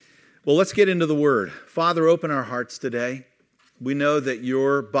Well, let's get into the Word. Father, open our hearts today. We know that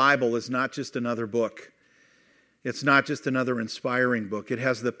your Bible is not just another book. It's not just another inspiring book. It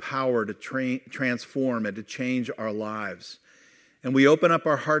has the power to transform and to change our lives. And we open up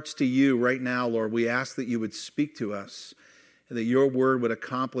our hearts to you right now, Lord. We ask that you would speak to us and that your word would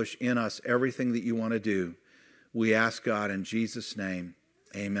accomplish in us everything that you want to do. We ask God in Jesus' name,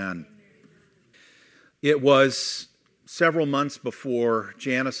 amen. It was several months before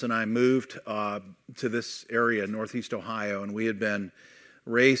Janice and I moved to this area, Northeast Ohio, and we had been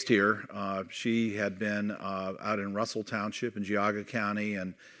raised here. She had been out in Russell Township in Geauga County,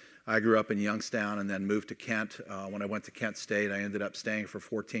 and I grew up in Youngstown and then moved to Kent. When I went to Kent State, I ended up staying for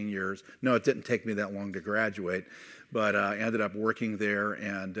 14 years. No, it didn't take me that long to graduate, but I ended up working there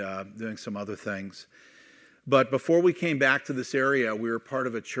and doing some other things. But before we came back to this area, we were part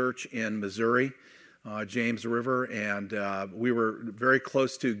of a church in Missouri, James River, and we were very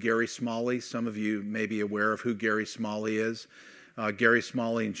close to Gary Smalley. Some of you may be aware of who Gary Smalley is. Gary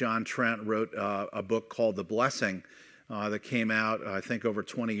Smalley and John Trent wrote a book called The Blessing that came out, I think, over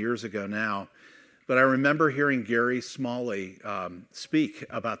 20 years ago now. But I remember hearing Gary Smalley speak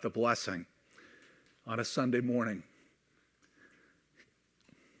about the blessing on a Sunday morning.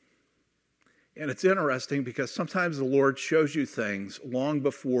 And it's interesting because sometimes the Lord shows you things long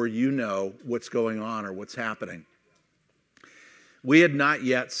before you know what's going on or what's happening. We had not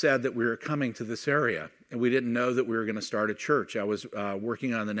yet said that we were coming to this area, and we didn't know that we were going to start a church. I was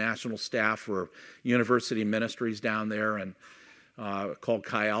working on the national staff for University Ministries down there and called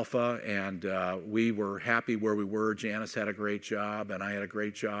Chi Alpha, and we were happy where we were. Janice had a great job, and I had a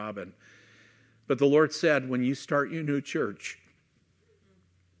great job. But the Lord said, when you start your new church,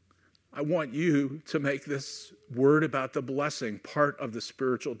 I want you to make this word about the blessing part of the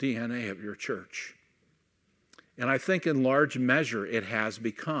spiritual DNA of your church. And I think in large measure it has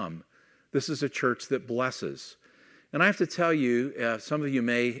become. This is a church that blesses. And I have to tell you, some of you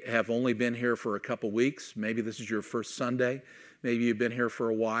may have only been here for a couple weeks. Maybe this is your first Sunday. Maybe you've been here for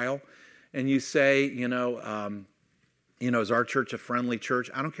a while. And you say, is our church a friendly church?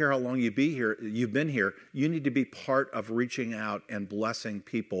 I don't care how long you've been here. You need to be part of reaching out and blessing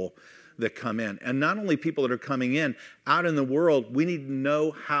people that come in. And not only people that are coming in, out in the world, we need to know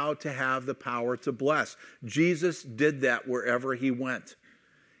how to have the power to bless. Jesus did that wherever he went.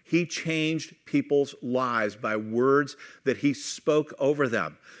 He changed people's lives by words that he spoke over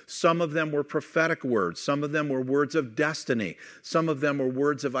them. Some of them were prophetic words. Some of them were words of destiny. Some of them were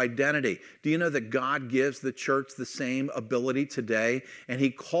words of identity. Do you know that God gives the church the same ability today? And he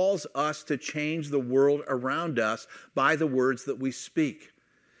calls us to change the world around us by the words that we speak.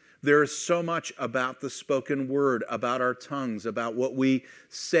 There is so much about the spoken word, about our tongues, about what we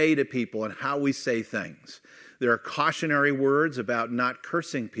say to people and how we say things. There are cautionary words about not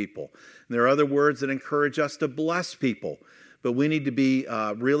cursing people. There are other words that encourage us to bless people. But we need to be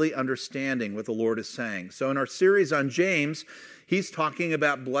really understanding what the Lord is saying. So in our series on James, he's talking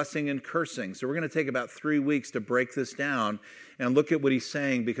about blessing and cursing. So we're going to take about 3 weeks to break this down and look at what he's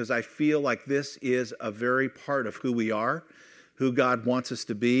saying, because I feel like this is a very part of who we are, who God wants us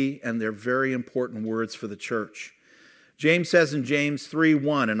to be, and they're very important words for the church. James says in James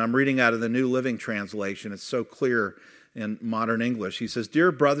 3:1, and I'm reading out of the New Living Translation. It's so clear in modern English. He says,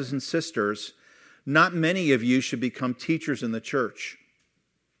 "Dear brothers and sisters, not many of you should become teachers in the church,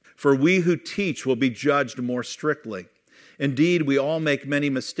 for we who teach will be judged more strictly. Indeed, we all make many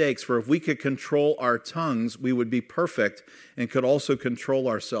mistakes, for if we could control our tongues, we would be perfect and could also control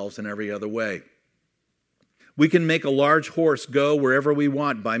ourselves in every other way. We can make a large horse go wherever we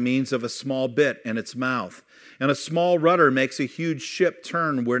want by means of a small bit in its mouth. And a small rudder makes a huge ship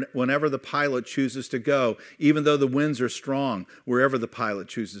turn whenever the pilot chooses to go, even though the winds are strong, wherever the pilot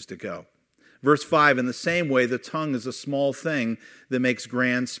chooses to go." Verse 5, "In the same way, the tongue is a small thing that makes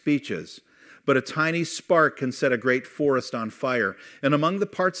grand speeches. But a tiny spark can set a great forest on fire. And among the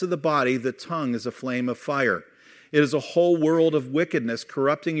parts of the body, the tongue is a flame of fire. It is a whole world of wickedness,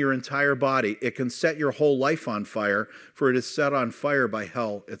 corrupting your entire body. It can set your whole life on fire, for it is set on fire by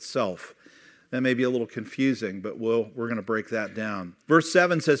hell itself." That may be a little confusing, but we're going to break that down. Verse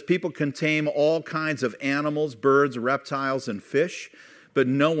 7 says, "People can tame all kinds of animals, birds, reptiles, and fish, but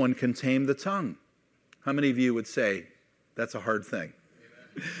no one can tame the tongue." How many of you would say that's a hard thing?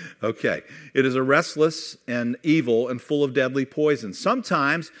 Okay. "It is a restless and evil and full of deadly poison.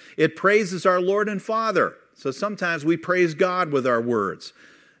 Sometimes it praises our Lord and Father." So sometimes we praise God with our words.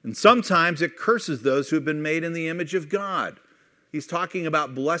 "And sometimes it curses those who have been made in the image of God." He's talking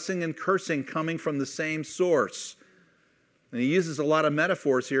about blessing and cursing coming from the same source. And he uses a lot of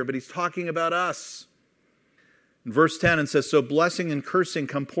metaphors here, but he's talking about us. In verse 10, it says, so blessing and cursing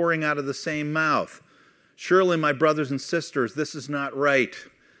come pouring out of the same mouth. Surely, my brothers and sisters, this is not right.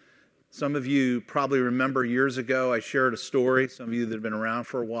 Some of you probably remember years ago I shared a story, some of you that have been around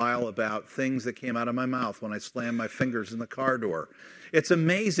for a while, about things that came out of my mouth when I slammed my fingers in the car door. It's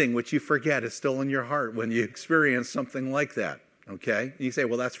amazing what you forget is still in your heart when you experience something like that. Okay? You say,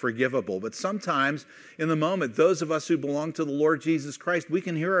 well, that's forgivable. But sometimes in the moment, those of us who belong to the Lord Jesus Christ, we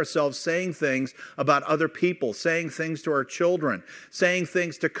can hear ourselves saying things about other people, saying things to our children, saying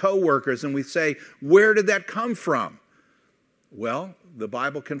things to coworkers, and we say, where did that come from? Well, the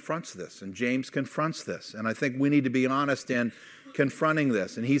Bible confronts this, and James confronts this. And I think we need to be honest in confronting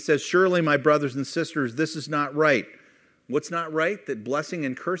this. And he says, surely, my brothers and sisters, this is not right. What's not right? That blessing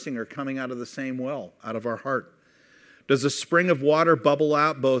and cursing are coming out of the same well, out of our heart. Does a spring of water bubble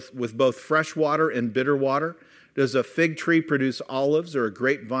out with both fresh water and bitter water? Does a fig tree produce olives or a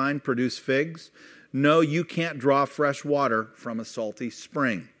grapevine produce figs? No, you can't draw fresh water from a salty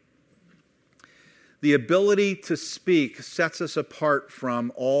spring. The ability to speak sets us apart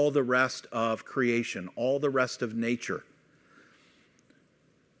from all the rest of creation, all the rest of nature.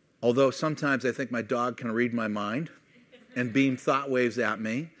 Although sometimes I think my dog can read my mind and beam thought waves at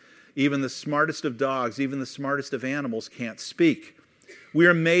me. Even the smartest of dogs, even the smartest of animals can't speak. We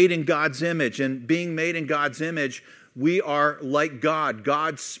are made in God's image, and being made in God's image, we are like God.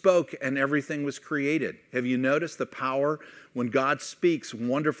 God spoke and everything was created. Have you noticed the power? When God speaks,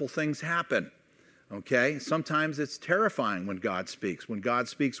 wonderful things happen. Okay? Sometimes it's terrifying when God speaks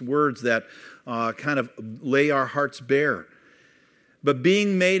words that kind of lay our hearts bare. But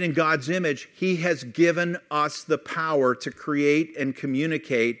being made in God's image, He has given us the power to create and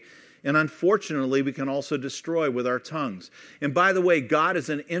communicate. And unfortunately, we can also destroy with our tongues. And by the way, God is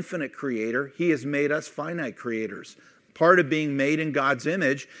an infinite creator. He has made us finite creators. Part of being made in God's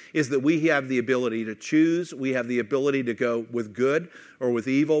image is that we have the ability to choose. We have the ability to go with good or with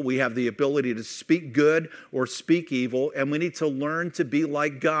evil. We have the ability to speak good or speak evil. And we need to learn to be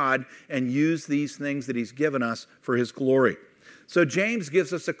like God and use these things that He's given us for His glory. So James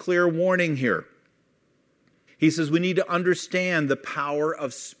gives us a clear warning here. He says we need to understand the power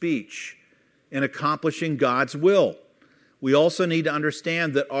of speech in accomplishing God's will. We also need to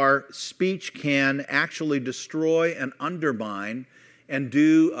understand that our speech can actually destroy and undermine and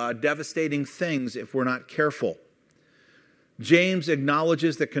do devastating things if we're not careful. James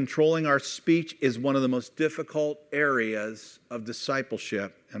acknowledges that controlling our speech is one of the most difficult areas of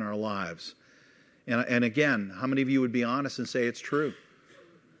discipleship in our lives. And again, how many of you would be honest and say it's true?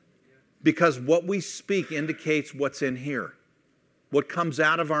 Because what we speak indicates what's in here, what comes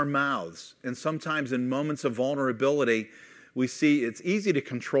out of our mouths. And sometimes in moments of vulnerability, we see it's easy to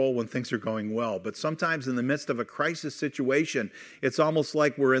control when things are going well. But sometimes in the midst of a crisis situation, it's almost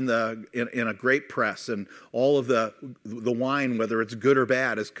like we're in a grape press and all of the wine, whether it's good or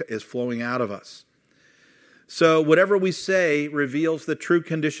bad, is flowing out of us. So whatever we say reveals the true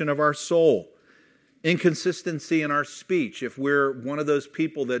condition of our soul. Inconsistency in our speech, if we're one of those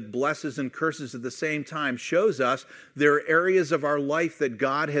people that blesses and curses at the same time, shows us there are areas of our life that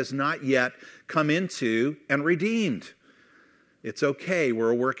God has not yet come into and redeemed. It's okay.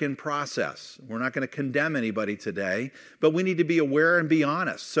 We're a work in process. We're not going to condemn anybody today, but we need to be aware and be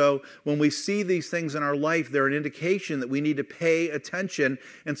honest. So when we see these things in our life, they're an indication that we need to pay attention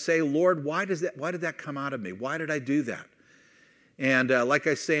and say, Lord, why did that come out of me? Why did I do that? And like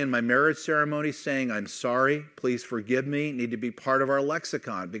I say in my marriage ceremony, saying, I'm sorry, please forgive me, need to be part of our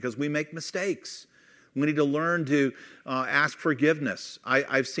lexicon because we make mistakes. We need to learn to ask forgiveness.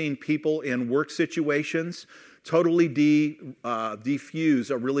 I've seen people in work situations totally defuse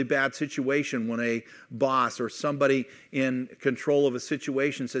a really bad situation when a boss or somebody in control of a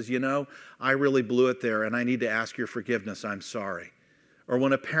situation says, I really blew it there and I need to ask your forgiveness. I'm sorry. Or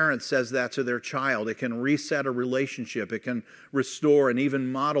when a parent says that to their child, it can reset a relationship. It can restore and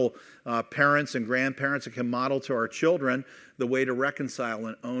even model parents and grandparents. It can model to our children the way to reconcile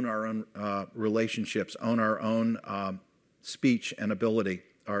and own our own relationships, own our own speech and ability,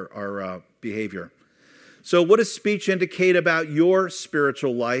 our behavior. So what does speech indicate about your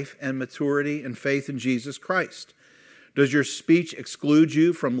spiritual life and maturity and faith in Jesus Christ? Does your speech exclude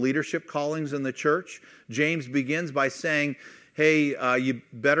you from leadership callings in the church? James begins by saying, hey, you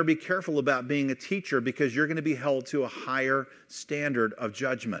better be careful about being a teacher because you're going to be held to a higher standard of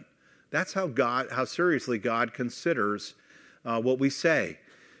judgment. That's how seriously God considers what we say.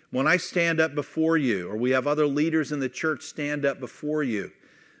 When I stand up before you, or we have other leaders in the church stand up before you,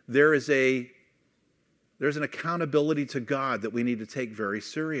 there's an accountability to God that we need to take very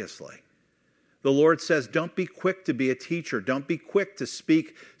seriously. The Lord says, don't be quick to be a teacher. Don't be quick to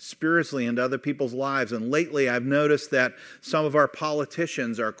speak spiritually into other people's lives. And lately, I've noticed that some of our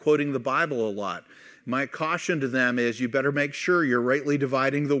politicians are quoting the Bible a lot. My caution to them is you better make sure you're rightly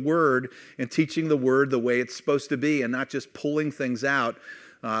dividing the word and teaching the word the way it's supposed to be and not just pulling things out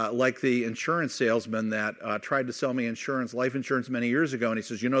like the insurance salesman that tried to sell me life insurance many years ago. And he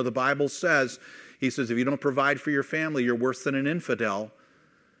says, the Bible says, if you don't provide for your family, you're worse than an infidel.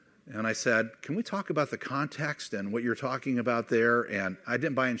 And I said, can we talk about the context and what you're talking about there? And I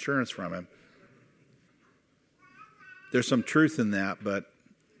didn't buy insurance from him. There's some truth in that, but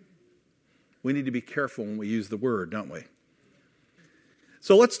we need to be careful when we use the word, don't we?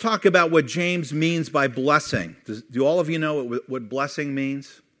 So let's talk about what James means by blessing. Do all of you know what blessing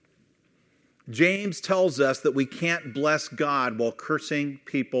means? James tells us that we can't bless God while cursing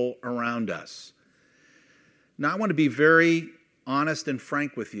people around us. Now, I want to be very honest and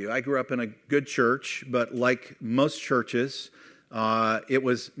frank with you. I grew up in a good church, but like most churches, it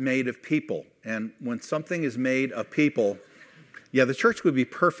was made of people. And when something is made of people, the church would be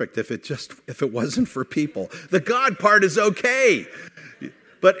perfect if it wasn't for people. The God part is okay.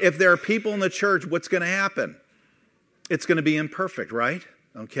 But if there are people in the church, what's going to happen? It's going to be imperfect, right?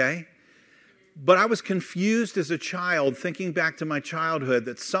 Okay? But I was confused as a child, thinking back to my childhood,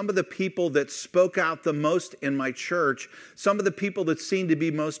 that some of the people that spoke out the most in my church, some of the people that seemed to be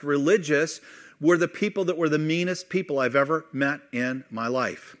most religious, were the people that were the meanest people I've ever met in my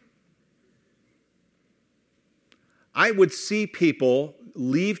life. I would see people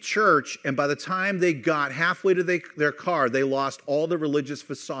leave church, and by the time they got halfway to their car, they lost all the religious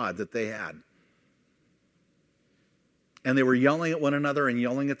facade that they had. And they were yelling at one another and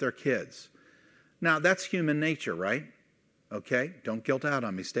yelling at their kids. Now, that's human nature, right? Okay? Don't guilt out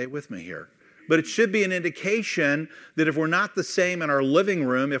on me. Stay with me here. But it should be an indication that if we're not the same in our living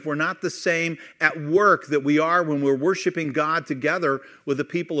room, if we're not the same at work that we are when we're worshiping God together with the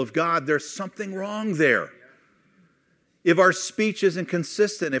people of God, there's something wrong there. If our speech isn't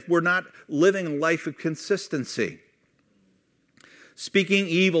consistent, if we're not living a life of consistency. Speaking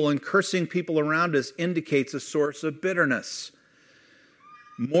evil and cursing people around us indicates a source of bitterness.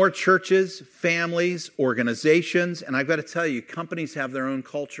 More churches, families, organizations, and I've got to tell you, companies have their own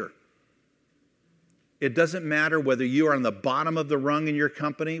culture. It doesn't matter whether you are on the bottom of the rung in your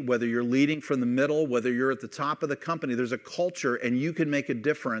company, whether you're leading from the middle, whether you're at the top of the company. There's a culture, and you can make a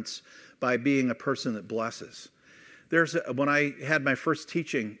difference by being a person that blesses. When I had my first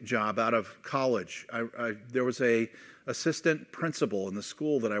teaching job out of college, there was a assistant principal in the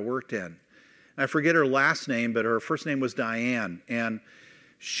school that I worked in. I forget her last name, but her first name was Diane. And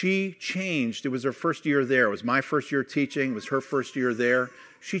she changed. It was her first year there. It was my first year teaching. It was her first year there.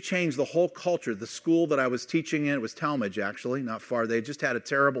 She changed the whole culture. The school that I was teaching in, it was Talmadge actually, not far. They just had a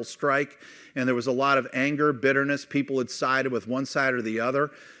terrible strike, and there was a lot of anger, bitterness. People had sided with one side or the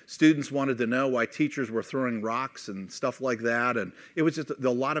other. Students wanted to know why teachers were throwing rocks and stuff like that, and it was just a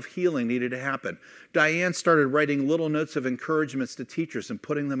lot of healing needed to happen. Diane started writing little notes of encouragements to teachers and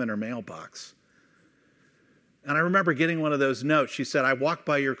putting them in her mailbox. And I remember getting one of those notes. She said, I walked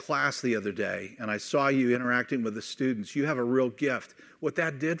by your class the other day, and I saw you interacting with the students. You have a real gift. What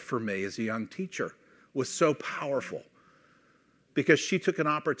that did for me as a young teacher was so powerful because she took an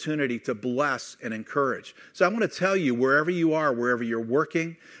opportunity to bless and encourage. So I want to tell you, wherever you are, wherever you're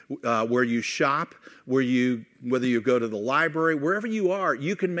working, where you shop, whether you go to the library, wherever you are,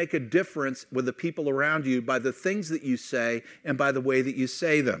 you can make a difference with the people around you by the things that you say and by the way that you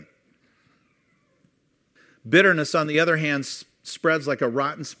say them. Bitterness, on the other hand, spreads like a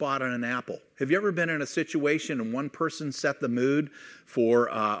rotten spot on an apple. Have you ever been in a situation and one person set the mood for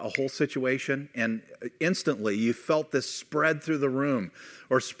a whole situation, and instantly you felt this spread through the room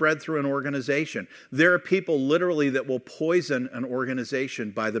or spread through an organization? There are people literally that will poison an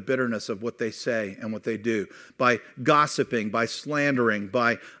organization by the bitterness of what they say and what they do, by gossiping, by slandering,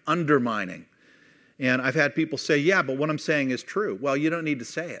 by undermining. And I've had people say, yeah, but what I'm saying is true. Well, you don't need to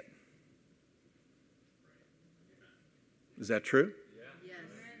say it. Is that true? Yeah. Yes.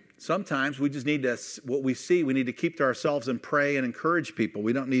 Sometimes we just need to, what we see, we need to keep to ourselves and pray and encourage people.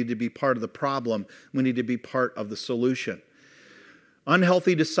 We don't need to be part of the problem. We need to be part of the solution.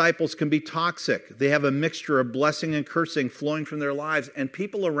 Unhealthy disciples can be toxic. They have a mixture of blessing and cursing flowing from their lives. And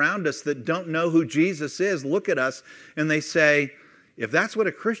people around us that don't know who Jesus is look at us and they say, if that's what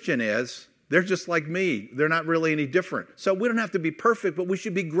a Christian is, they're just like me. They're not really any different. So we don't have to be perfect, but we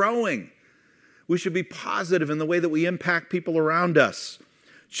should be growing. We should be positive in the way that we impact people around us.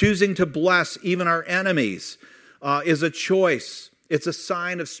 Choosing to bless even our enemies is a choice. It's a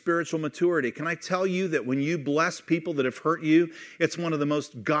sign of spiritual maturity. Can I tell you that when you bless people that have hurt you, it's one of the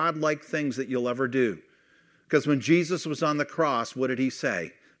most godlike things that you'll ever do. Because when Jesus was on the cross, what did he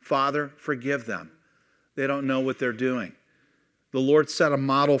say? Father, forgive them. They don't know what they're doing. The Lord set a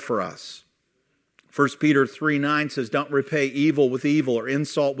model for us. 1 Peter 3:9 says, don't repay evil with evil or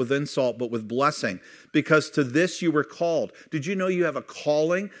insult with insult, but with blessing, because to this you were called. Did you know you have a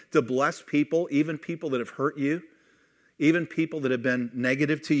calling to bless people, even people that have hurt you, even people that have been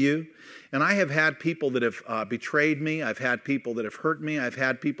negative to you? And I have had people that have betrayed me. I've had people that have hurt me. I've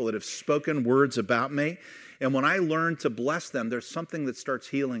had people that have spoken words about me. And when I learn to bless them, there's something that starts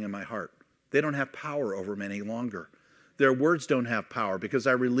healing in my heart. They don't have power over me any longer. Their words don't have power because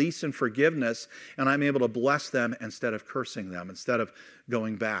I release in forgiveness and I'm able to bless them instead of cursing them, instead of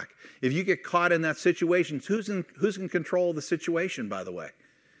going back. If you get caught in that situation, who's in control of the situation, by the way?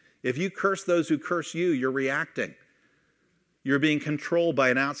 If you curse those who curse you, you're reacting. You're being controlled by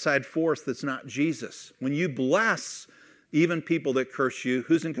an outside force that's not Jesus. When you bless even people that curse you,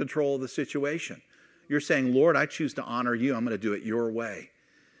 who's in control of the situation? You're saying, Lord, I choose to honor you. I'm going to do it your way.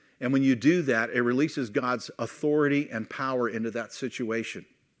 And when you do that, it releases God's authority and power into that situation.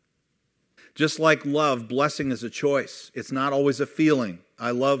 Just like love, blessing is a choice. It's not always a feeling.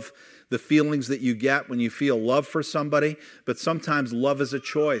 I love the feelings that you get when you feel love for somebody, but sometimes love is a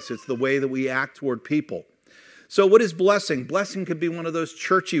choice. It's the way that we act toward people. So what is blessing? Blessing could be one of those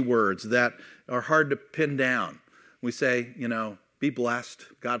churchy words that are hard to pin down. We say, be blessed,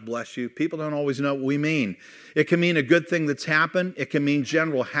 God bless you. People don't always know what we mean. It can mean a good thing that's happened. It can mean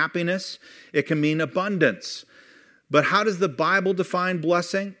general happiness. It can mean abundance. But how does the Bible define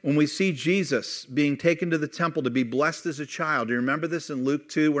blessing? When we see Jesus being taken to the temple to be blessed as a child, do you remember this in Luke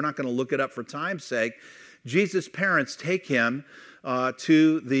 2? We're not going to look it up for time's sake. Jesus' parents take him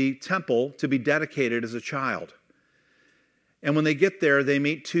to the temple to be dedicated as a child. And when they get there, they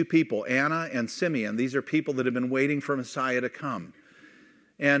meet two people, Anna and Simeon. These are people that have been waiting for Messiah to come.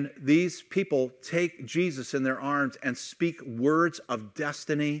 And these people take Jesus in their arms and speak words of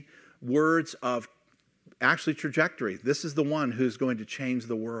destiny, words of actually trajectory. This is the one who's going to change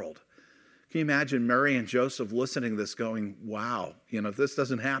the world. Can you imagine Mary and Joseph listening to this going, wow, this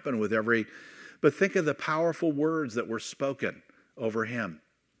doesn't happen with every... But think of the powerful words that were spoken over him.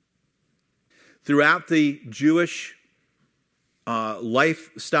 Throughout the Jewish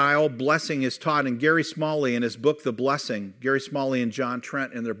lifestyle, blessing is taught. And Gary Smalley in his book, The Blessing, Gary Smalley and John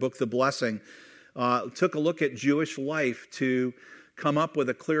Trent in their book, The Blessing, took a look at Jewish life to come up with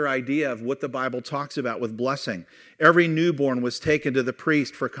a clear idea of what the Bible talks about with blessing. Every newborn was taken to the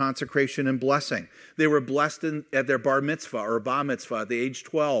priest for consecration and blessing. They were blessed at their bar mitzvah or bar mitzvah at the age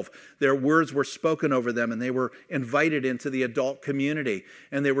 12. Their words were spoken over them and they were invited into the adult community.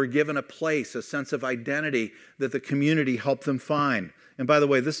 And they were given a place, a sense of identity that the community helped them find. And by the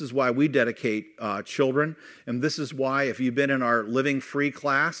way, this is why we dedicate children. And this is why, if you've been in our Living Free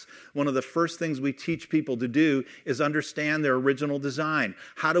class, one of the first things we teach people to do is understand their original design.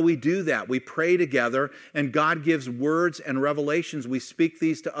 How do we do that? We pray together, and God gives words and revelations. We speak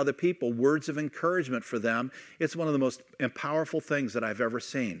these to other people, words of encouragement for them. It's one of the most powerful things that I've ever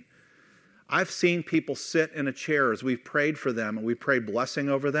seen. I've seen people sit in a chair as we've prayed for them, and we prayed blessing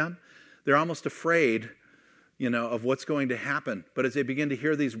over them. They're almost afraid of what's going to happen. But as they begin to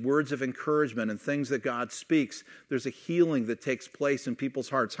hear these words of encouragement and things that God speaks, there's a healing that takes place in people's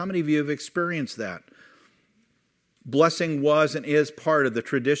hearts. How many of you have experienced that? Blessing was and is part of the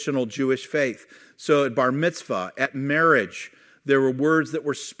traditional Jewish faith. So at bar mitzvah, at marriage, there were words that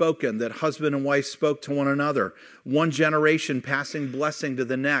were spoken that husband and wife spoke to one another. One generation passing blessing to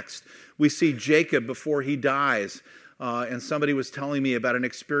the next. We see Jacob before he dies. And somebody was telling me about an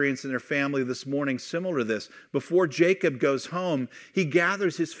experience in their family this morning similar to this. Before Jacob goes home, he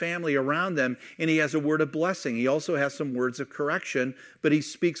gathers his family around them and he has a word of blessing. He also has some words of correction, but he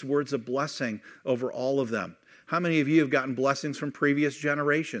speaks words of blessing over all of them. How many of you have gotten blessings from previous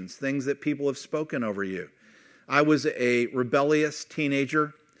generations, things that people have spoken over you? I was a rebellious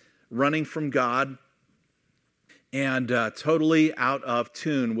teenager running from God and totally out of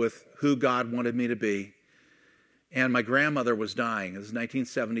tune with who God wanted me to be. And my grandmother was dying. It was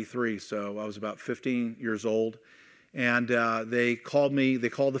 1973, so I was about 15 years old. And they called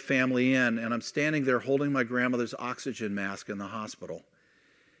the family in, and I'm standing there holding my grandmother's oxygen mask in the hospital.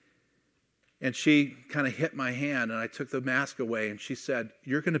 And she kind of hit my hand, and I took the mask away, and she said,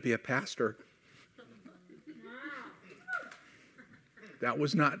 "You're going to be a pastor." That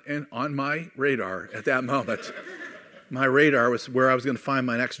was not on my radar at that moment. My radar was where I was going to find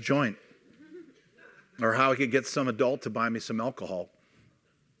my next joint, or how I could get some adult to buy me some alcohol.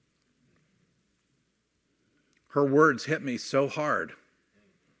 Her words hit me so hard.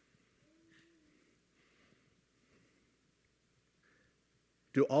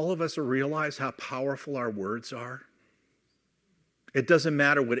 Do all of us realize how powerful our words are? It doesn't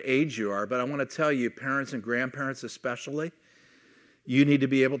matter what age you are, but I want to tell you, parents and grandparents especially, you need to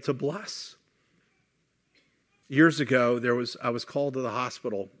be able to bless. Years ago, I was called to the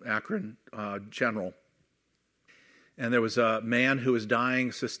hospital, Akron General, and there was a man who was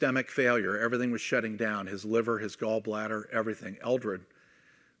dying systemic failure. Everything was shutting down, his liver, his gallbladder, everything. Eldred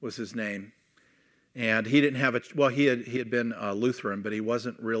was his name. And he didn't have he had been Lutheran, but he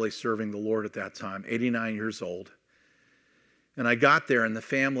wasn't really serving the Lord at that time, 89 years old. And I got there, and the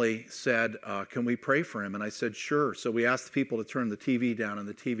family said, can we pray for him? And I said, sure. So we asked the people to turn the TV down in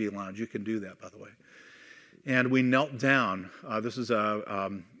the TV lounge. You can do that, by the way. And we knelt down. This is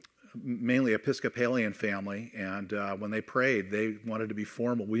a mainly Episcopalian family, and when they prayed, they wanted to be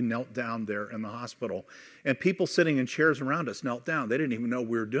formal. We knelt down there in the hospital, and people sitting in chairs around us knelt down. They didn't even know what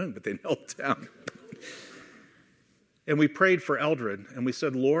we were doing, but they knelt down. And we prayed for Eldred, and we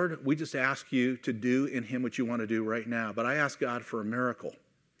said, Lord, we just ask you to do in him what you want to do right now, but I ask God for a miracle.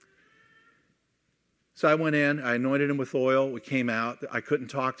 So I went in, I anointed him with oil, we came out, I couldn't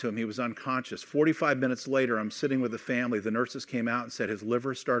talk to him, he was unconscious. 45 minutes later, I'm sitting with the family, the nurses came out and said his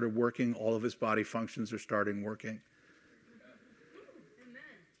liver started working, all of his body functions are starting working. Amen.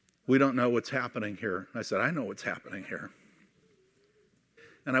 We don't know what's happening here. I said, I know what's happening here.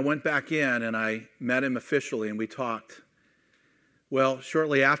 And I went back in and I met him officially and we talked. Well,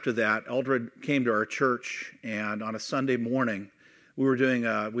 shortly after that, Eldred came to our church, and on a Sunday morning,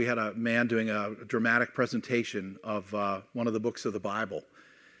 we had a man doing a dramatic presentation of one of the books of the Bible.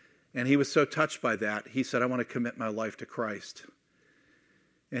 And he was so touched by that, he said, I want to commit my life to Christ.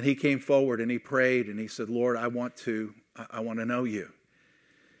 And he came forward and he prayed and he said, Lord, I want to know you.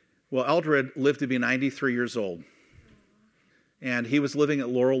 Well, Eldred lived to be 93 years old. And he was living at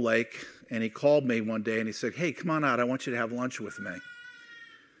Laurel Lake, and he called me one day and he said, hey, come on out, I want you to have lunch with me.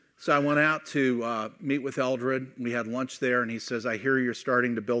 So I went out to meet with Eldred. We had lunch there, and he says, I hear you're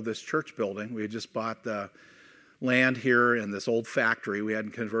starting to build this church building. We had just bought the land here in this old factory. We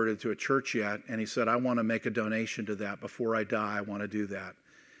hadn't converted to a church yet. And he said, I want to make a donation to that. Before I die, I want to do that.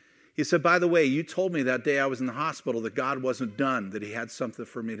 He said, by the way, you told me that day I was in the hospital that God wasn't done, that he had something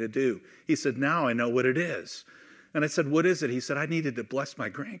for me to do. He said, now I know what it is. And I said, what is it? He said, I needed to bless my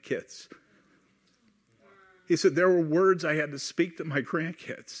grandkids. He said, there were words I had to speak to my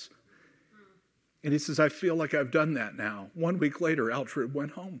grandkids. And he says, I feel like I've done that now. 1 week later, Eldred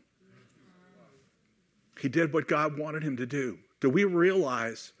went home. He did what God wanted him to do. Do we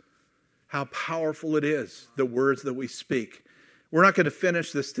realize how powerful it is, the words that we speak? We're not going to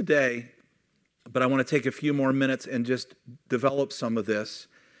finish this today, but I want to take a few more minutes and just develop some of this.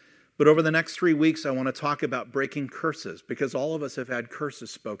 But over the next 3 weeks, I want to talk about breaking curses, because all of us have had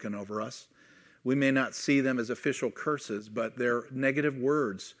curses spoken over us. We may not see them as official curses, but they're negative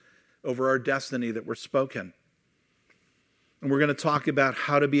words over our destiny that were spoken. And we're going to talk about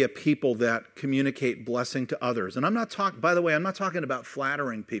how to be a people that communicate blessing to others. And by the way, I'm not talking about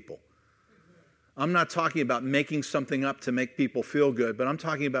flattering people. I'm not talking about making something up to make people feel good, but I'm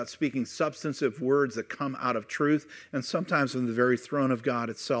talking about speaking substantive words that come out of truth and sometimes from the very throne of God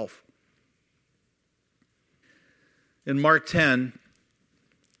itself. In Mark 10,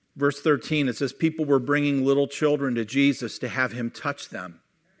 verse 13, it says, people were bringing little children to Jesus to have him touch them.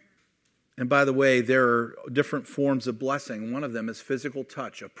 And by the way, there are different forms of blessing. One of them is physical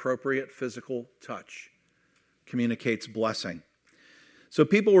touch. Appropriate physical touch communicates blessing. So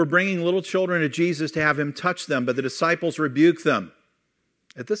people were bringing little children to Jesus to have him touch them, but the disciples rebuked them.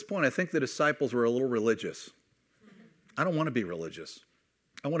 At this point, I think the disciples were a little religious. I don't want to be religious.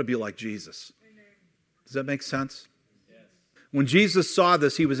 I want to be like Jesus. Does that make sense? Yes. When Jesus saw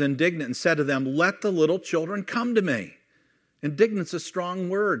this, he was indignant and said to them, let the little children come to me. Indignant's a strong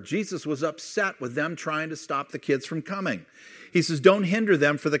word. Jesus was upset with them trying to stop the kids from coming. He says, don't hinder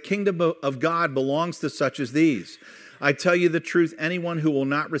them, for the kingdom of God belongs to such as these. I tell you the truth, anyone who will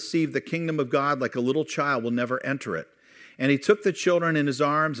not receive the kingdom of God like a little child will never enter it. And he took the children in his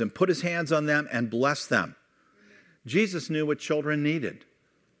arms and put his hands on them and blessed them. Jesus knew what children needed.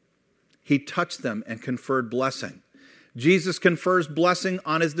 He touched them and conferred blessing. Jesus confers blessing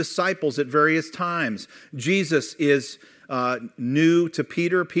on his disciples at various times. Jesus is new to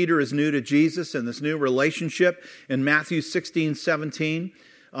Peter. Peter is new to Jesus in this new relationship. In Matthew 16:17,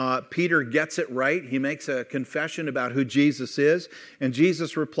 Peter gets it right. He makes a confession about who Jesus is. And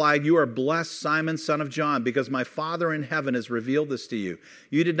Jesus replied, you are blessed, Simon, son of John, because my Father in heaven has revealed this to you.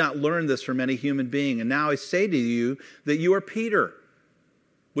 You did not learn this from any human being. And now I say to you that you are Peter,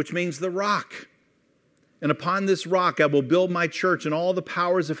 which means the rock. And upon this rock I will build my church, and all the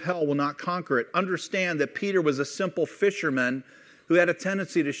powers of hell will not conquer it. Understand that Peter was a simple fisherman who had a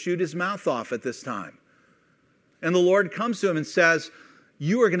tendency to shoot his mouth off at this time. And the Lord comes to him and says,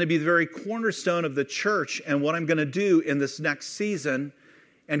 you are going to be the very cornerstone of the church and what I'm going to do in this next season,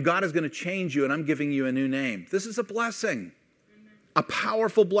 and God is going to change you, and I'm giving you a new name. This is a blessing, a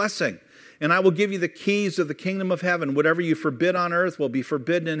powerful blessing. And I will give you the keys of the kingdom of heaven. Whatever you forbid on earth will be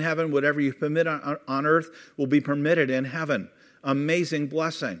forbidden in heaven. Whatever you permit on earth will be permitted in heaven. Amazing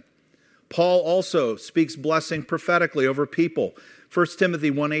blessing. Paul also speaks blessing prophetically over people. 1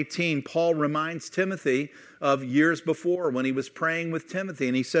 Timothy 1:18, Paul reminds Timothy of years before when he was praying with Timothy.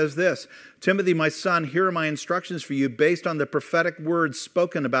 And he says this, Timothy, my son, here are my instructions for you based on the prophetic words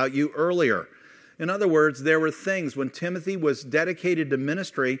spoken about you earlier. In other words, there were things when Timothy was dedicated to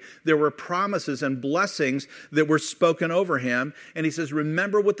ministry, there were promises and blessings that were spoken over him. And he says,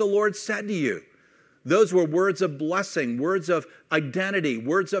 remember what the Lord said to you. Those were words of blessing, words of identity,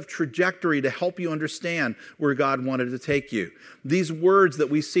 words of trajectory to help you understand where God wanted to take you. These words that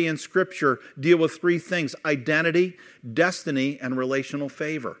we see in Scripture deal with three things: identity, destiny, and relational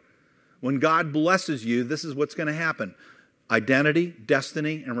favor. When God blesses you, this is what's going to happen. Identity,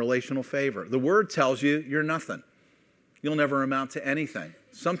 destiny, and relational favor. The Word tells you you're nothing. You'll never amount to anything.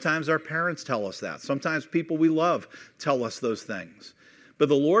 Sometimes our parents tell us that. Sometimes people we love tell us those things. But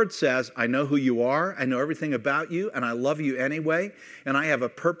the Lord says, I know who you are, I know everything about you, and I love you anyway, and I have a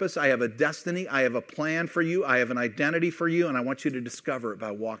purpose, I have a destiny, I have a plan for you, I have an identity for you, and I want you to discover it by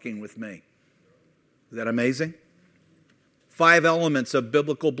walking with me. Is that amazing? 5 elements of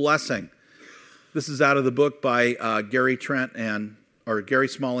biblical blessing. This is out of the book by Gary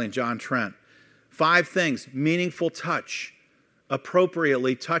Smalley and John Trent. 5 things: meaningful touch,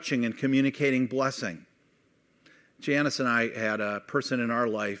 appropriately touching and communicating blessing. Janice and I had a person in our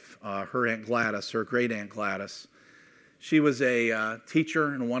life, her Aunt Gladys, her great Aunt Gladys. She was a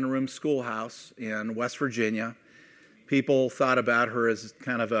teacher in a one-room schoolhouse in West Virginia. People thought about her as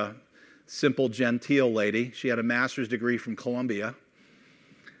kind of a simple, genteel lady. She had a master's degree from Columbia.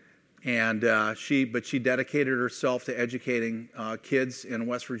 And she dedicated herself to educating kids in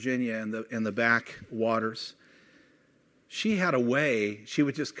West Virginia in the backwaters. She had a way, she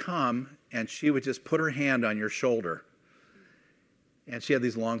would just come and she would just put her hand on your shoulder. And she had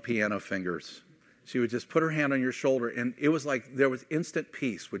these long piano fingers. She would just put her hand on your shoulder, and it was like there was instant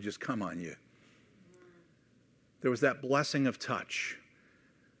peace would just come on you. There was that blessing of touch.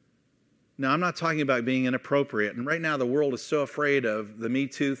 Now, I'm not talking about being inappropriate. And right now, the world is so afraid of the Me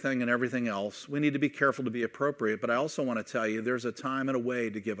Too thing and everything else. We need to be careful to be appropriate. But I also want to tell you there's a time and a way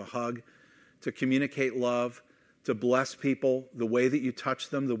to give a hug, to communicate love, to bless people, the way that you touch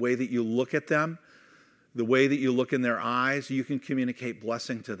them, the way that you look at them, the way that you look in their eyes. You can communicate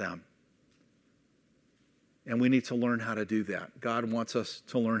blessing to them. And we need to learn how to do that. God wants us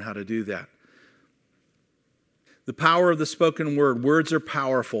to learn how to do that. The power of the spoken word. Words are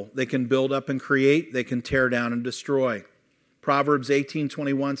powerful. They can build up and create. They can tear down and destroy. Proverbs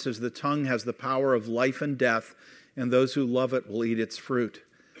 18:21 says, the tongue has the power of life and death, and those who love it will eat its fruit.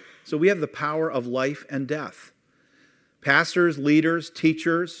 So we have the power of life and death. Pastors, leaders,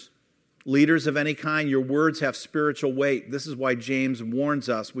 teachers, leaders of any kind, your words have spiritual weight. This is why James warns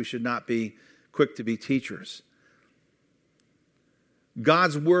us we should not be quick to be teachers.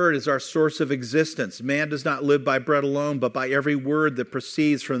 God's word is our source of existence. Man does not live by bread alone, but by every word that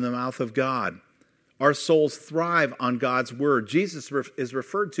proceeds from the mouth of God. Our souls thrive on God's word. Jesus is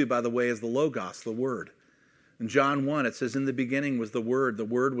referred to, by the way, as the Logos, the Word. In John 1, it says, in the beginning was the Word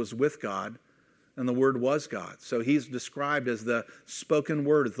was with God, and the Word was God. So he's described as the spoken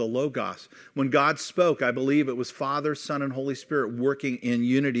word, as the Logos. When God spoke, I believe it was Father, Son, and Holy Spirit working in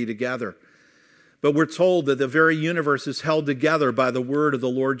unity together. But we're told that the very universe is held together by the word of the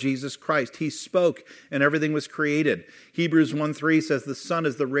Lord Jesus Christ. He spoke and everything was created. Hebrews 1:3 says the Son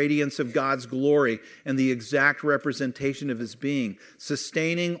is the radiance of God's glory and the exact representation of his being,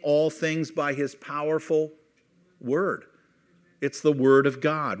 sustaining all things by his powerful word. It's the word of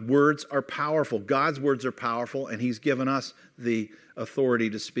God. Words are powerful. God's words are powerful, and he's given us the authority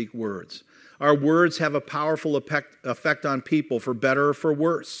to speak words. Our words have a powerful effect on people, for better or for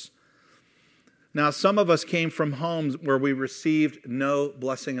worse. Now, some of us came from homes where we received no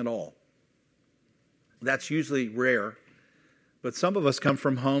blessing at all. That's usually rare. But some of us come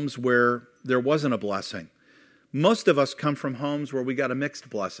from homes where there wasn't a blessing. Most of us come from homes where we got a mixed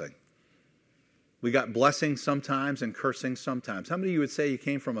blessing. We got blessing sometimes and cursing sometimes. How many of you would say you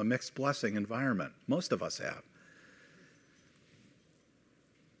came from a mixed blessing environment? Most of us have.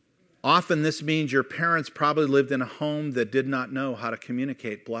 Often this means your parents probably lived in a home that did not know how to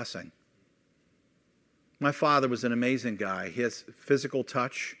communicate blessing. My father was an amazing guy. His physical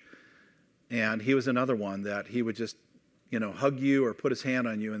touch, and he was another one that he would just, hug you or put his hand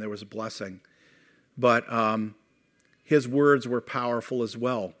on you and there was a blessing. But his words were powerful as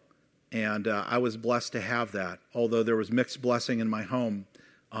well. And I was blessed to have that. Although there was mixed blessing in my home,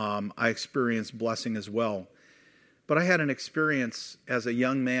 I experienced blessing as well. But I had an experience as a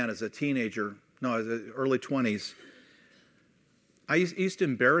young man, as a teenager, as early 20s. I used to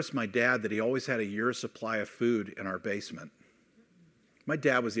embarrass my dad that he always had a year's supply of food in our basement. My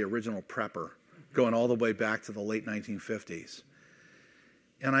dad was the original prepper, going all the way back to the late 1950s.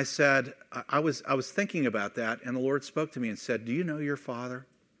 And I said, I was thinking about that, and the Lord spoke to me and said, "Do you know your father?"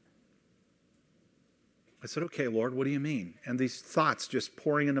 I said, "Okay, Lord, what do you mean?" And these thoughts just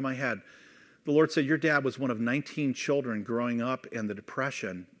pouring into my head. The Lord said, "Your dad was one of 19 children growing up in the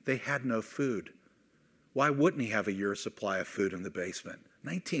Depression. They had no food. Why wouldn't he have a year's supply of food in the basement?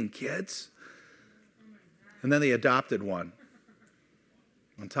 19 kids?" And then they adopted one.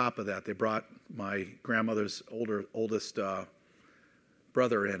 On top of that, they brought my grandmother's oldest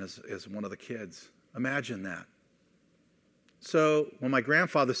brother in as one of the kids. Imagine that. So when my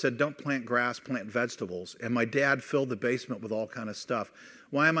grandfather said, "Don't plant grass, plant vegetables," and my dad filled the basement with all kind of stuff.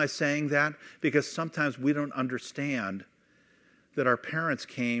 Why am I saying that? Because sometimes we don't understand that our parents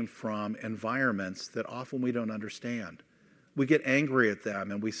came from environments that often we don't understand. We get angry at them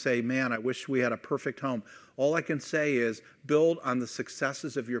and we say, "Man, I wish we had a perfect home." All I can say is build on the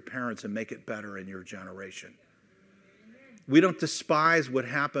successes of your parents and make it better in your generation. We don't despise what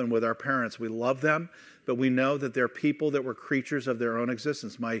happened with our parents. We love them, but we know that they're people that were creatures of their own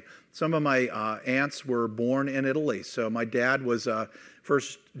existence. Some of my aunts were born in Italy, so my dad was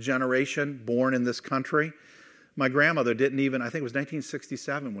first generation born in this country. My grandmother didn't even, I think it was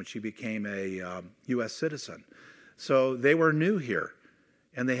 1967 when she became a U.S. citizen. So they were new here,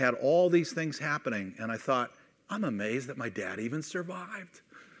 and they had all these things happening, and I thought, I'm amazed that my dad even survived.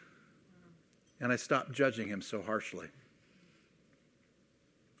 And I stopped judging him so harshly.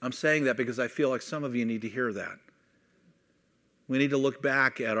 I'm saying that because I feel like some of you need to hear that. We need to look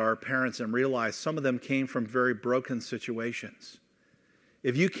back at our parents and realize some of them came from very broken situations.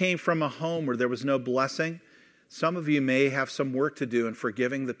 If you came from a home where there was no blessing, some of you may have some work to do in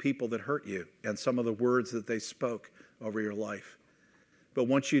forgiving the people that hurt you and some of the words that they spoke over your life. But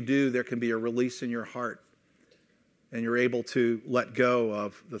once you do, there can be a release in your heart and you're able to let go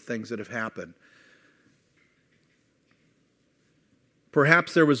of the things that have happened.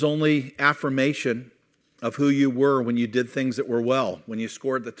 Perhaps there was only affirmation of who you were when you did things that were well, when you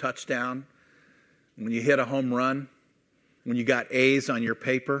scored the touchdown, when you hit a home run, when you got A's on your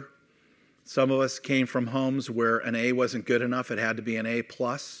paper. Some of us came from homes where an A wasn't good enough. It had to be an A+.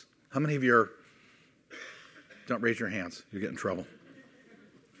 How many of you don't raise your hands. You get in trouble.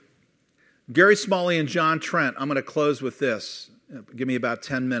 Gary Smalley and John Trent. I'm going to close with this. Give me about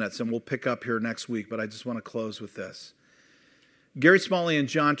 10 minutes and we'll pick up here next week, but I just want to close with this. Gary Smalley and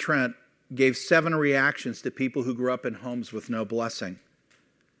John Trent gave 7 reactions to people who grew up in homes with no blessing.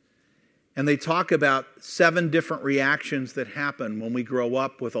 And they talk about 7 different reactions that happen when we grow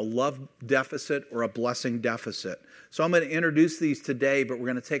up with a love deficit or a blessing deficit. So I'm going to introduce these today, but we're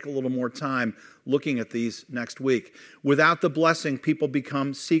going to take a little more time looking at these next week. Without the blessing, people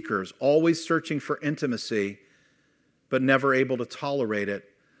become seekers, always searching for intimacy, but never able to tolerate it.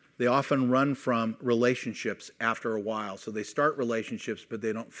 They often run from relationships after a while. So they start relationships, but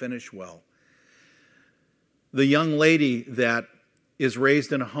they don't finish well. The young lady that is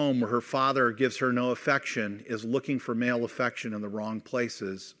raised in a home where her father gives her no affection is looking for male affection in the wrong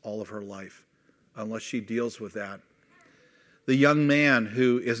places all of her life, unless she deals with that. The young man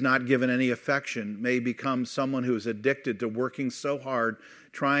who is not given any affection may become someone who is addicted to working so hard,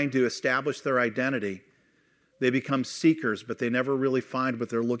 trying to establish their identity. They become seekers, but they never really find what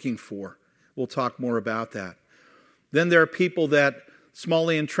they're looking for. We'll talk more about that. Then there are people that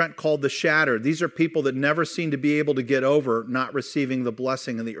Smalley and Trent called the shattered. These are people that never seem to be able to get over not receiving the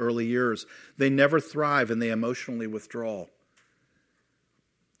blessing in the early years. They never thrive and they emotionally withdraw.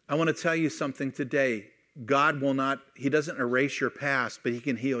 I want to tell you something today. God will not, He doesn't erase your past, but He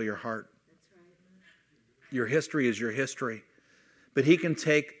can heal your heart. Your history is your history. But He can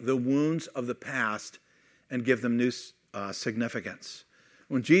take the wounds of the past and give them new significance.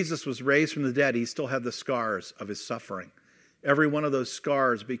 When Jesus was raised from the dead, He still had the scars of His suffering. Every one of those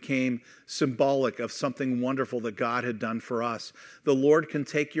scars became symbolic of something wonderful that God had done for us. The Lord can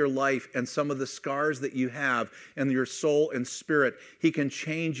take your life and some of the scars that you have and your soul and spirit, He can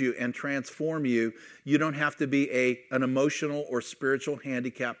change you and transform you. You don't have to be an emotional or spiritual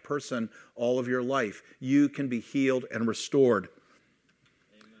handicapped person all of your life. You can be healed and restored.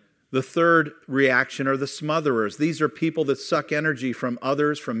 The third reaction are the smotherers. These are people that suck energy from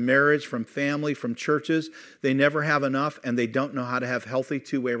others, from marriage, from family, from churches. They never have enough, and they don't know how to have healthy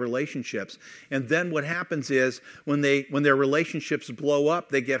two-way relationships. And then what happens is when their relationships blow up,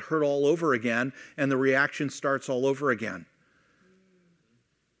 they get hurt all over again, and the reaction starts all over again.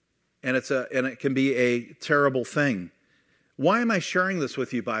 And it can be a terrible thing. Why am I sharing this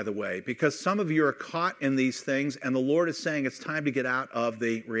with you, by the way? Because some of you are caught in these things, and the Lord is saying it's time to get out of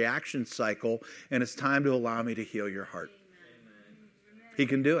the reaction cycle, and it's time to allow me to heal your heart. Amen. He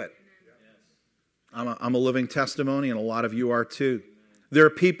can do it. I'm a living testimony, and a lot of you are too. There are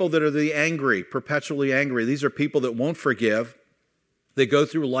people that are the angry, perpetually angry. These are people that won't forgive. They go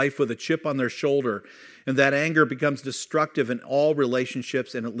through life with a chip on their shoulder, and that anger becomes destructive in all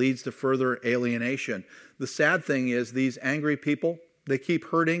relationships, and it leads to further alienation. The sad thing is these angry people, they keep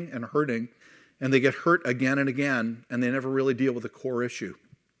hurting and hurting, and they get hurt again and again, and they never really deal with the core issue.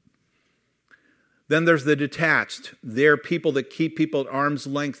 Then there's the detached. They're people that keep people at arm's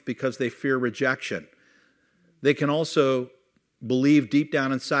length because they fear rejection. They can also believe deep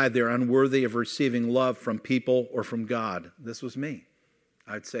down inside they're unworthy of receiving love from people or from God. This was me.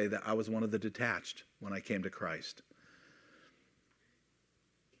 I'd say that I was one of the detached when I came to Christ.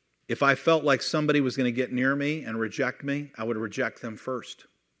 If I felt like somebody was going to get near me and reject me, I would reject them first.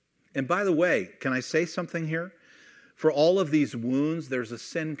 And by the way, can I say something here? For all of these wounds, there's a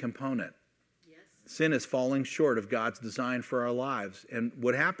sin component. Yes. Sin is falling short of God's design for our lives. And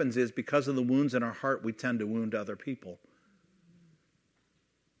what happens is because of the wounds in our heart, we tend to wound other people.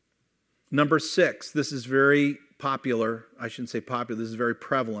 Number 6, this is very popular. I shouldn't say popular. This is very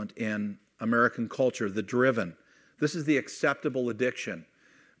prevalent in American culture, the driven. This is the acceptable addiction.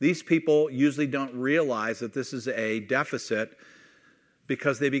 These people usually don't realize that this is a deficit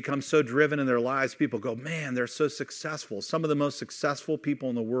because they become so driven in their lives. People go, man, they're so successful. Some of the most successful people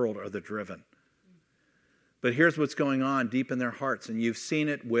in the world are the driven. But here's what's going on deep in their hearts, and you've seen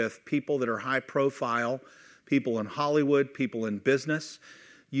it with people that are high profile, people in Hollywood, people in business.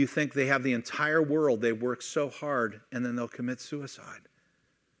 You think they have the entire world, they work so hard, and then they'll commit suicide.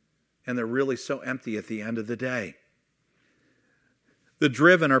 And they're really so empty at the end of the day. The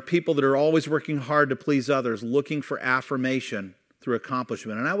driven are people that are always working hard to please others, looking for affirmation through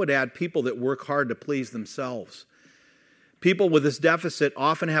accomplishment. And I would add people that work hard to please themselves. People with this deficit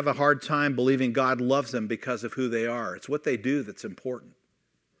often have a hard time believing God loves them because of who they are. It's what they do that's important.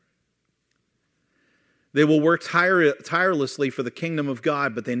 They will work tirelessly for the kingdom of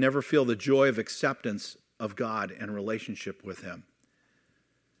God, but they never feel the joy of acceptance of God and relationship with Him.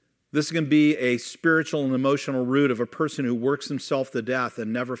 This can be a spiritual and emotional root of a person who works himself to death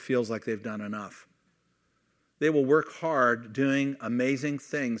and never feels like they've done enough. They will work hard doing amazing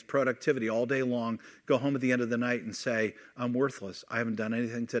things, productivity all day long, go home at the end of the night and say, I'm worthless. I haven't done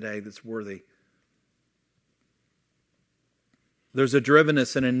anything today that's worthy. There's a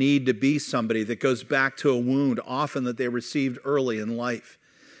drivenness and a need to be somebody that goes back to a wound, often that they received early in life.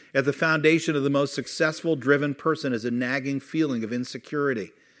 At the foundation of the most successful driven person is a nagging feeling of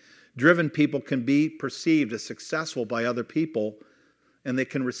insecurity. Driven people can be perceived as successful by other people, and they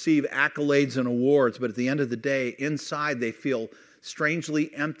can receive accolades and awards, but at the end of the day, inside they feel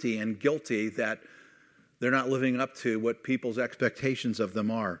strangely empty and guilty that they're not living up to what people's expectations of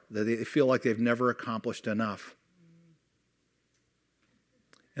them are, that they feel like they've never accomplished enough.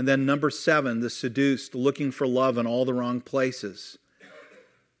 And then number 7, the seduced, looking for love in all the wrong places.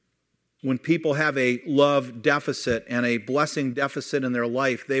 When people have a love deficit and a blessing deficit in their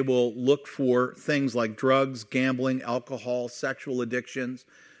life, they will look for things like drugs, gambling, alcohol, sexual addictions,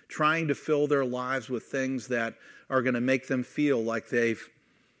 trying to fill their lives with things that are going to make them feel like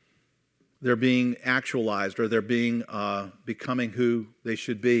they're being actualized or they're becoming who they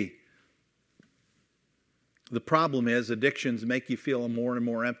should be. The problem is addictions make you feel more and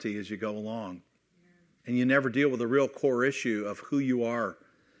more empty as you go along. And you never deal with the real core issue of who you are,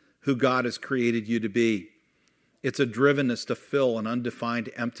 who God has created you to be. It's a drivenness to fill an undefined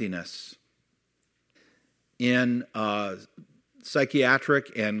emptiness. In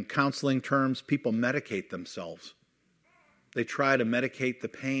psychiatric and counseling terms, people medicate themselves. They try to medicate the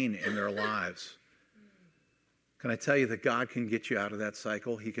pain in their lives. Can I tell you that God can get you out of that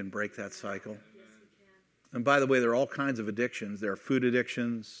cycle? He can break that cycle. And by the way, there are all kinds of addictions. There are food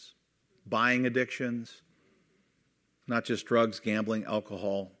addictions, buying addictions, not just drugs, gambling,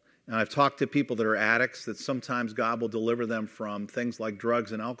 alcohol. And I've talked to people that are addicts that sometimes God will deliver them from things like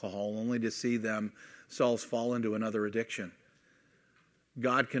drugs and alcohol only to see themselves fall into another addiction.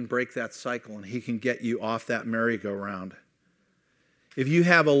 God can break that cycle and He can get you off that merry-go-round. If you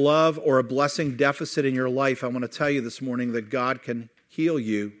have a love or a blessing deficit in your life, I want to tell you this morning that God can heal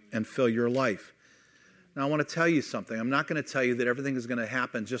you, and fill your life. Now, I want to tell you something. I'm not going to tell you that everything is going to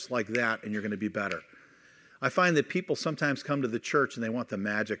happen just like that and you're going to be better. I find that people sometimes come to the church and they want the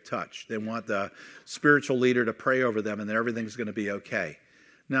magic touch. They want the spiritual leader to pray over them and then everything's going to be okay.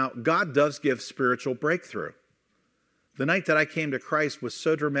 Now, God does give spiritual breakthrough. The night that I came to Christ was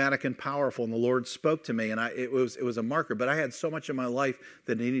so dramatic and powerful, and the Lord spoke to me, and it was a marker. But I had so much in my life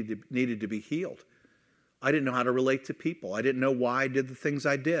that needed to be healed. I didn't know how to relate to people. I didn't know why I did the things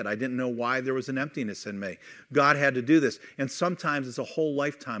I did. I didn't know why there was an emptiness in me. God had to do this, and sometimes it's a whole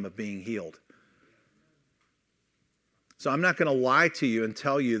lifetime of being healed. So I'm not going to lie to you and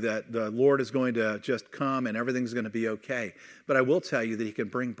tell you that the Lord is going to just come and everything's going to be okay. But I will tell you that He can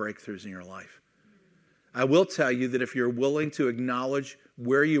bring breakthroughs in your life. I will tell you that if you're willing to acknowledge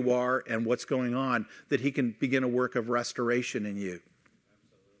where you are and what's going on, that He can begin a work of restoration in you.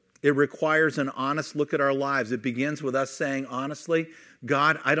 It requires an honest look at our lives. It begins with us saying, honestly,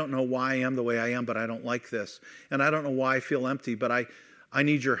 God, I don't know why I am the way I am, but I don't like this. And I don't know why I feel empty, but I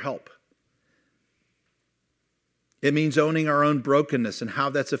need your help. It means owning our own brokenness and how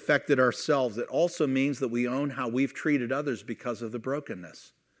that's affected ourselves. It also means that we own how we've treated others because of the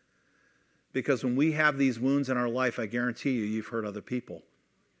brokenness. Because when we have these wounds in our life, I guarantee you've hurt other people.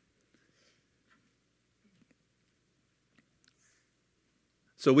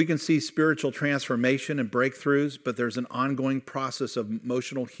 So we can see spiritual transformation and breakthroughs, but there's an ongoing process of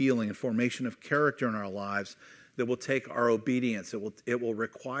emotional healing and formation of character in our lives that will take our obedience. It will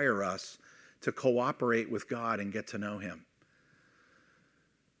require us to cooperate with God and get to know Him.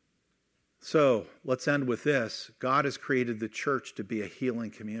 So let's end with this. God has created the church to be a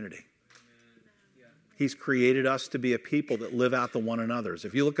healing community. He's created us to be a people that live out the one another's.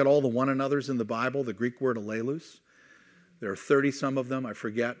 If you look at all the one another's in the Bible, the Greek word alleluia, there are 30 some of them. I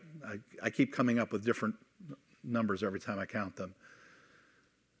forget. I keep coming up with different numbers every time I count them.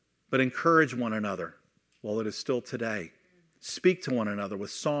 But encourage one another while it is still today. Speak to one another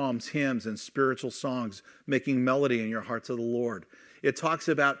with psalms, hymns, and spiritual songs, making melody in your hearts of the Lord. It talks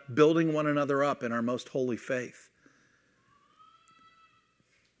about building one another up in our most holy faith.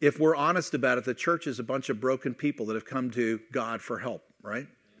 If we're honest about it, the church is a bunch of broken people that have come to God for help, right?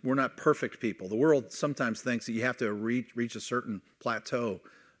 We're not perfect people. The world sometimes thinks that you have to reach a certain plateau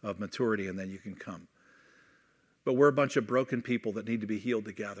of maturity and then you can come. But we're a bunch of broken people that need to be healed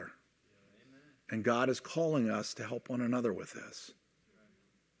together. And God is calling us to help one another with this.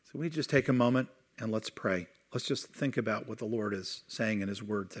 So we just take a moment and let's pray. Let's just think about what the Lord is saying in His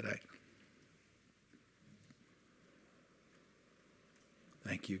Word today.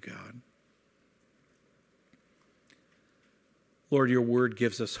 Thank you, God. Lord, your Word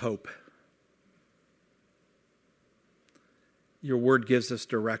gives us hope. Your Word gives us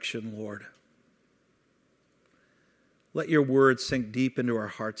direction, Lord. Let your word sink deep into our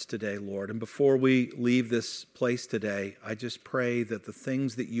hearts today, Lord. And before we leave this place today, I just pray that the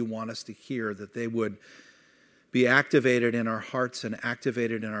things that you want us to hear, that they would be activated in our hearts and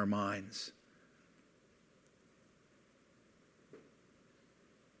activated in our minds.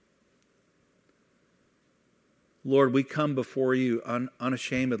 Lord, we come before you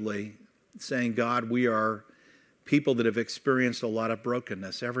unashamedly saying, God, we are people that have experienced a lot of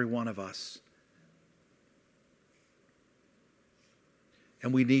brokenness, every one of us.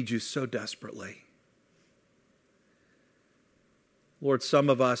 And we need you so desperately. Lord,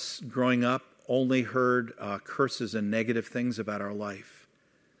 some of us growing up only heard curses and negative things about our life.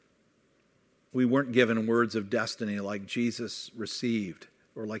 We weren't given words of destiny like Jesus received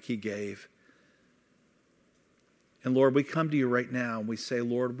or like He gave. And Lord, we come to you right now and we say,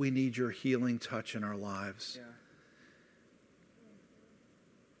 Lord, we need your healing touch in our lives. Yeah.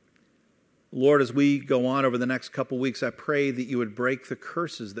 Lord, as we go on over the next couple weeks, I pray that you would break the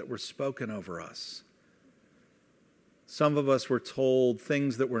curses that were spoken over us. Some of us were told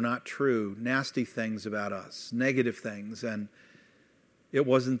things that were not true, nasty things about us, negative things, and it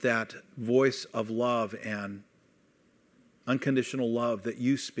wasn't that voice of love and unconditional love that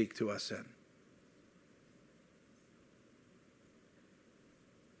you speak to us in.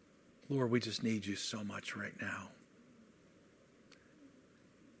 Lord, we just need you so much right now.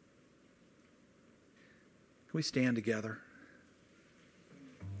 Can we stand together?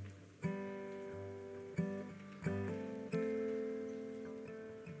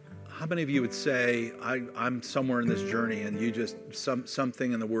 How many of you would say, I'm somewhere in this journey and you just,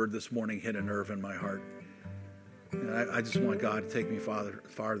 something in the word this morning hit a nerve in my heart. And I just want God to take me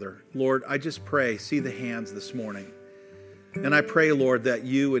farther. Lord, I just pray, see the hands this morning. And I pray, Lord, that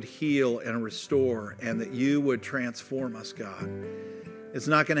you would heal and restore and that you would transform us, God. It's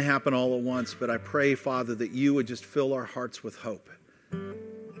not going to happen all at once, but I pray, Father, that you would just fill our hearts with hope.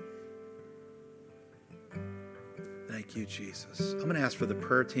 Thank you, Jesus. I'm going to ask for the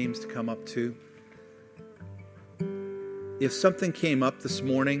prayer teams to come up too. If something came up this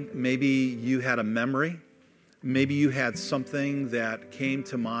morning, maybe you had a memory, maybe you had something that came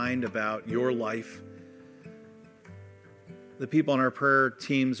to mind about your life. The people on our prayer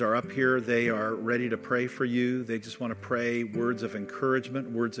teams are up here. They are ready to pray for you. They just want to pray words of encouragement,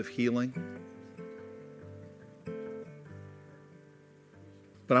 words of healing.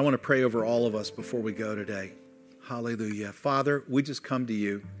 But I want to pray over all of us before we go today. Hallelujah. Father, we just come to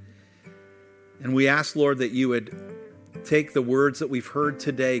you. And we ask, Lord, that you would take the words that we've heard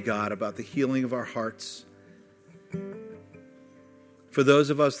today, God, about the healing of our hearts. For those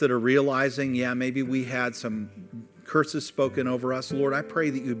of us that are realizing, maybe we had some curses spoken over us, Lord, I pray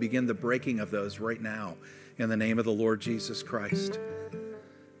that you begin the breaking of those right now in the name of the Lord Jesus Christ.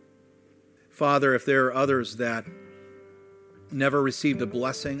 Father, if there are others that never received a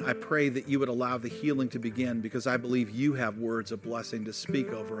blessing, I pray that you would allow the healing to begin, because I believe you have words of blessing to speak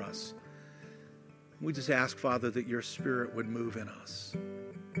over us. We just ask, Father, that your Spirit would move in us.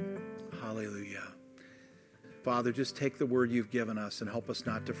 Hallelujah. Father, just take the word you've given us and help us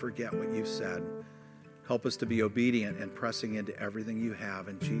not to forget what you've said. Help us to be obedient and pressing into everything you have.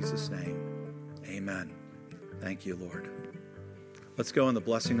 In Jesus' name, amen. Thank you, Lord. Let's go in the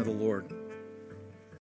blessing of the Lord.